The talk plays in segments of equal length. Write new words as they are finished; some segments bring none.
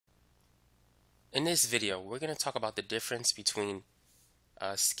In this video, we're going to talk about the difference between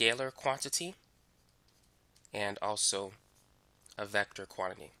a scalar quantity and also a vector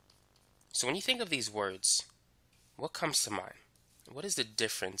quantity. So when you think of these words, what comes to mind? What is the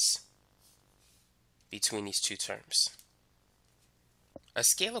difference between these two terms? A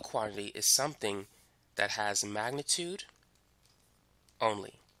scalar quantity is something that has magnitude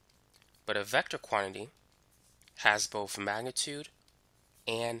only, but a vector quantity has both magnitude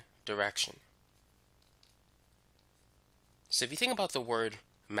and direction. So if you think about the word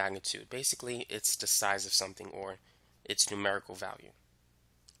magnitude, basically it's the size of something or its numerical value.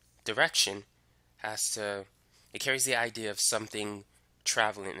 Direction it carries the idea of something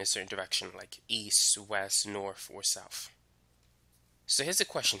traveling in a certain direction, like east, west, north, or south. So here's a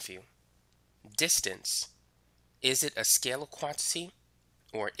question for you. Distance, is it a scalar quantity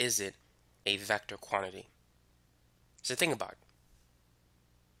or is it a vector quantity? So think about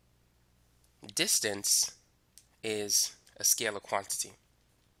it. Distance is a scalar quantity.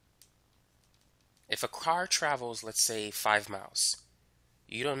 If a car travels, let's say 5 miles,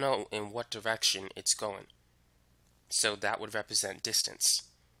 you don't know in what direction it's going. So that would represent distance.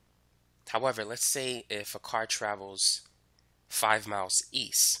 However, let's say if a car travels 5 miles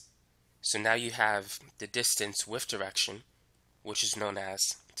east, so now you have the distance with direction, which is known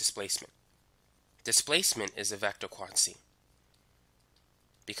as displacement. Displacement is a vector quantity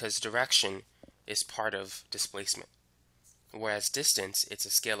because direction is part of displacement, whereas distance, it's a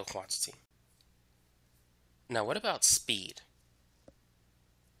scalar quantity. Now, what about speed?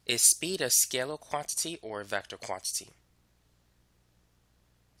 Is speed a scalar quantity or a vector quantity?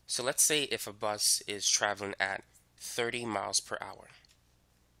 So let's say if a bus is traveling at 30 miles per hour.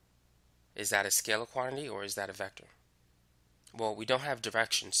 Is that a scalar quantity or is that a vector? Well, we don't have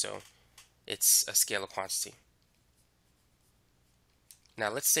direction, so it's a scalar quantity. Now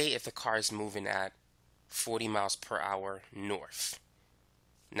let's say if the car is moving at 40 miles per hour north.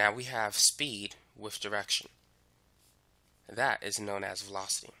 Now we have speed with direction. That is known as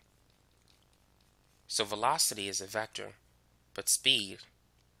velocity. So velocity is a vector, but speed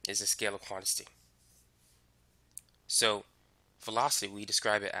is a scalar quantity. So velocity, we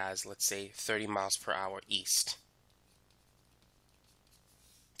describe it as, let's say, 30 miles per hour east.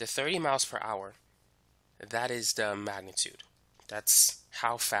 The 30 miles per hour, that is the magnitude. That's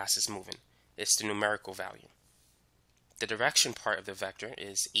how fast it's moving. It's the numerical value. The direction part of the vector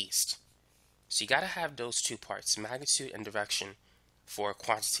is east. So you got to have those two parts, magnitude and direction, for a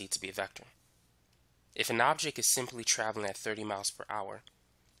quantity to be a vector. If an object is simply traveling at 30 miles per hour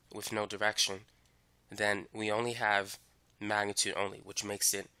with no direction, then we only have magnitude only, which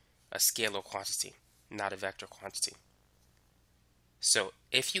makes it a scalar quantity, not a vector quantity. So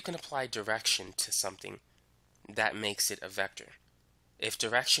if you can apply direction to something, that makes it a vector. If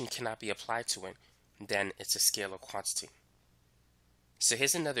direction cannot be applied to it, then it's a scalar quantity. So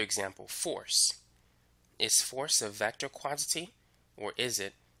here's another example, force. Is force a vector quantity or is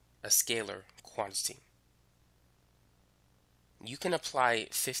it a scalar quantity? You can apply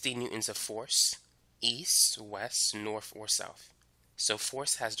 50 newtons of force east, west, north, or south. So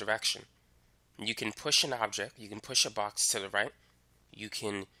force has direction. You can push an object, you can push a box to the right, you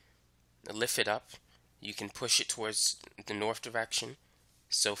can lift it up, you can push it towards the north direction.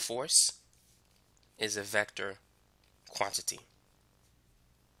 So force is a vector quantity.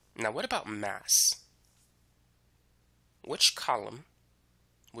 Now what about mass? Which column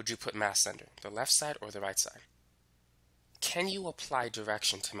would you put mass under, the left side or the right side? Can you apply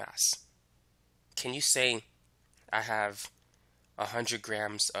direction to mass? Can you say, I have 100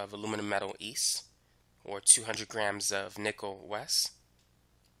 grams of aluminum metal east or 200 grams of nickel west?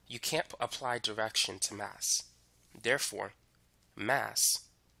 You can't apply direction to mass. Therefore, mass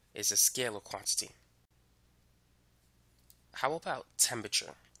is a scalar quantity. How about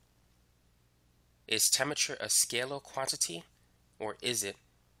temperature? Is temperature a scalar quantity or is it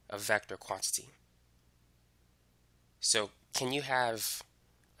a vector quantity? So can you have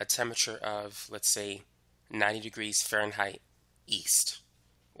a temperature of, let's say, 90 degrees Fahrenheit east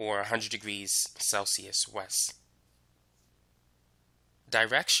or 100 degrees Celsius west?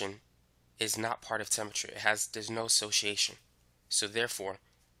 Direction is not part of temperature. There's no association. So therefore,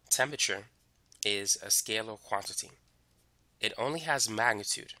 temperature is a scalar quantity. It only has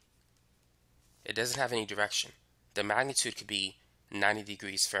magnitude. It doesn't have any direction. The magnitude could be 90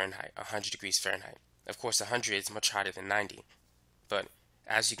 degrees Fahrenheit, 100 degrees Fahrenheit. Of course, 100 is much hotter than 90. But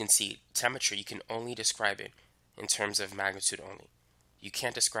as you can see, temperature, you can only describe it in terms of magnitude only. You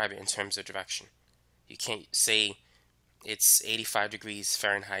can't describe it in terms of direction. You can't say it's 85 degrees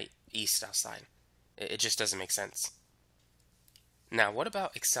Fahrenheit east outside. It just doesn't make sense. Now, what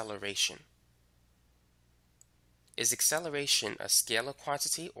about acceleration? Is acceleration a scalar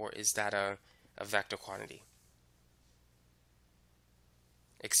quantity or is that a vector quantity?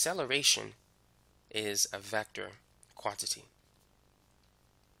 Acceleration is a vector quantity.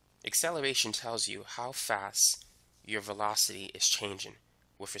 Acceleration tells you how fast your velocity is changing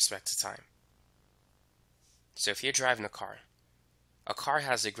with respect to time. So if you're driving a car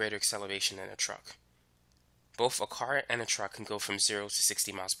has a greater acceleration than a truck. Both a car and a truck can go from 0 to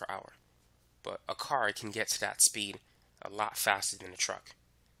 60 miles per hour, but a car can get to that speed a lot faster than a truck.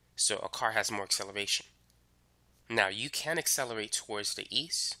 So a car has more acceleration. Now you can accelerate towards the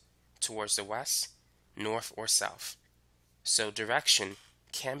east, towards the west, north, or south. So direction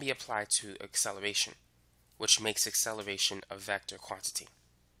can be applied to acceleration, which makes acceleration a vector quantity.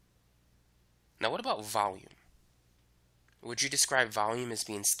 Now what about volume? Would you describe volume as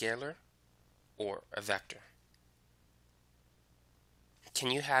being scalar or a vector? Can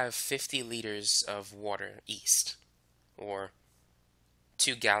you have 50 liters of water east or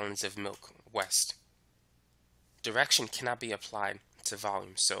 2 gallons of milk west? Direction cannot be applied to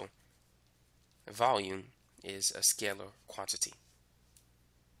volume, so volume is a scalar quantity.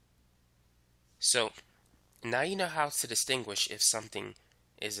 So now you know how to distinguish if something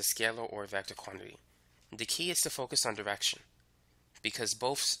is a scalar or a vector quantity. The key is to focus on direction, because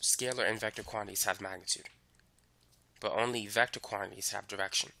both scalar and vector quantities have magnitude, but only vector quantities have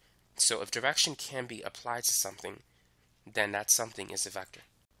direction. So if direction can be applied to something, then that something is a vector.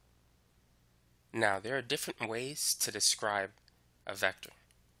 Now, there are different ways to describe a vector.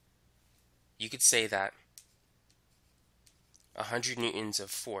 You could say that 100 newtons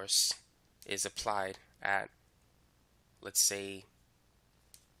of force is applied at, let's say,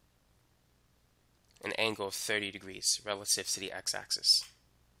 an angle of 30 degrees relative to the x-axis.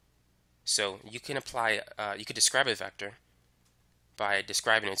 So you can you could describe a vector by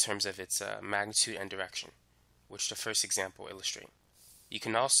describing it in terms of its magnitude and direction, which the first example will illustrate. You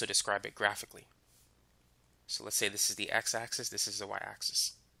can also describe it graphically. So let's say this is the x-axis, this is the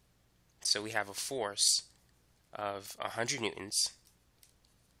y-axis. So we have a force of 100 newtons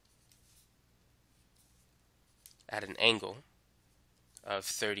at an angle of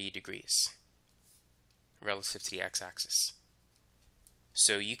 30 degrees relative to the x-axis.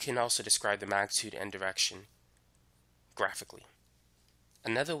 So you can also describe the magnitude and direction graphically.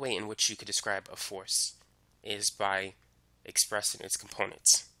 Another way in which you could describe a force is by expressing its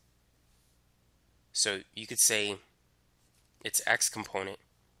components. So you could say its x component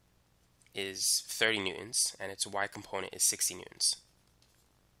is 30 newtons and its y component is 60 newtons.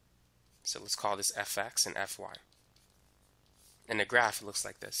 So let's call this fx and fy. In the graph, it looks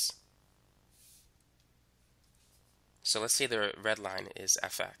like this. So let's say the red line is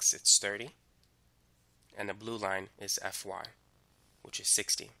fx, it's 30, and the blue line is fy, which is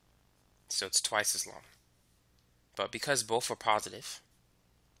 60. So it's twice as long. But because both are positive,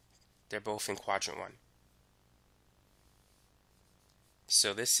 they're both in quadrant 1.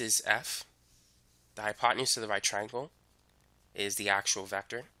 So this is f. The hypotenuse of the right triangle is the actual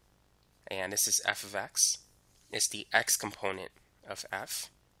vector, and this is f of x. It's the x component of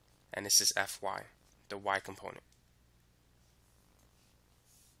f, and this is fy, the y component.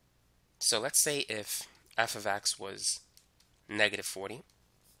 So let's say if f of x was negative 40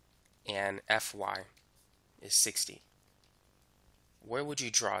 and fy is 60. Where would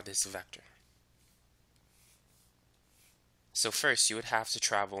you draw this vector? So first you would have to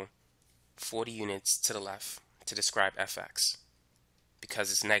travel 40 units to the left to describe fx,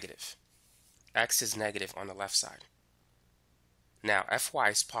 because it's negative. X is negative on the left side. Now fy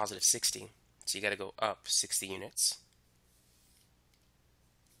is positive 60, so you got to go up 60 units.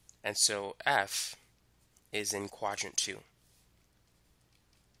 And so f is in quadrant 2.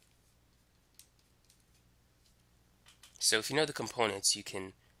 So if you know the components, you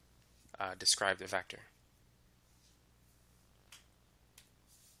can describe the vector.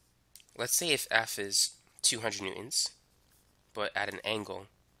 Let's say if f is 200 newtons, but at an angle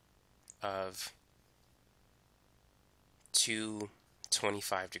of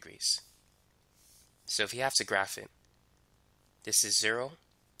 225 degrees. So if you have to graph it, this is 0,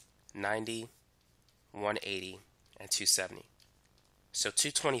 90, 180, and 270. So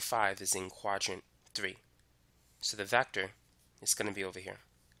 225 is in quadrant 3. So the vector is going to be over here.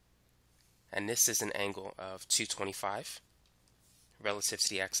 And this is an angle of 225 relative to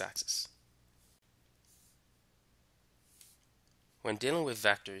the x-axis. When dealing with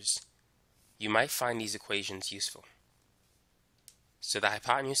vectors, you might find these equations useful. So the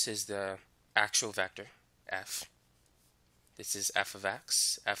hypotenuse is the actual vector, f. This is f of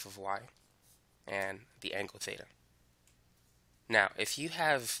x, f of y, and the angle theta. Now, if you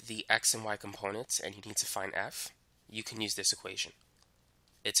have the x and y components and you need to find f, you can use this equation.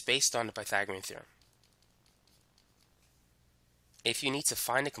 It's based on the Pythagorean theorem. If you need to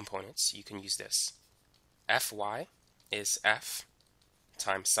find the components, you can use this. Fy is f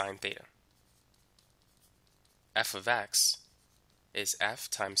times sine theta. F of x is f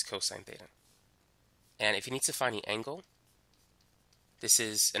times cosine theta. And if you need to find the angle, this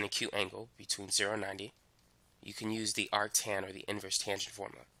is an acute angle between 0 and 90. You can use the arctan or the inverse tangent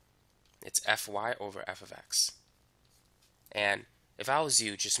formula. It's Fy over f of x. And if I was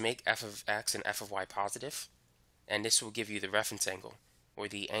you, just make f of x and f of y positive, and this will give you the reference angle, or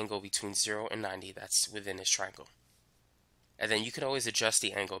the angle between 0 and 90 that's within this triangle. And then you can always adjust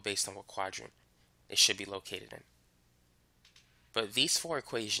the angle based on what quadrant it should be located in. But these four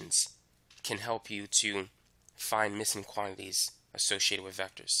equations can help you to find missing quantities associated with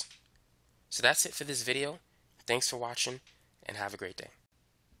vectors. So that's it for this video. Thanks for watching, and have a great day.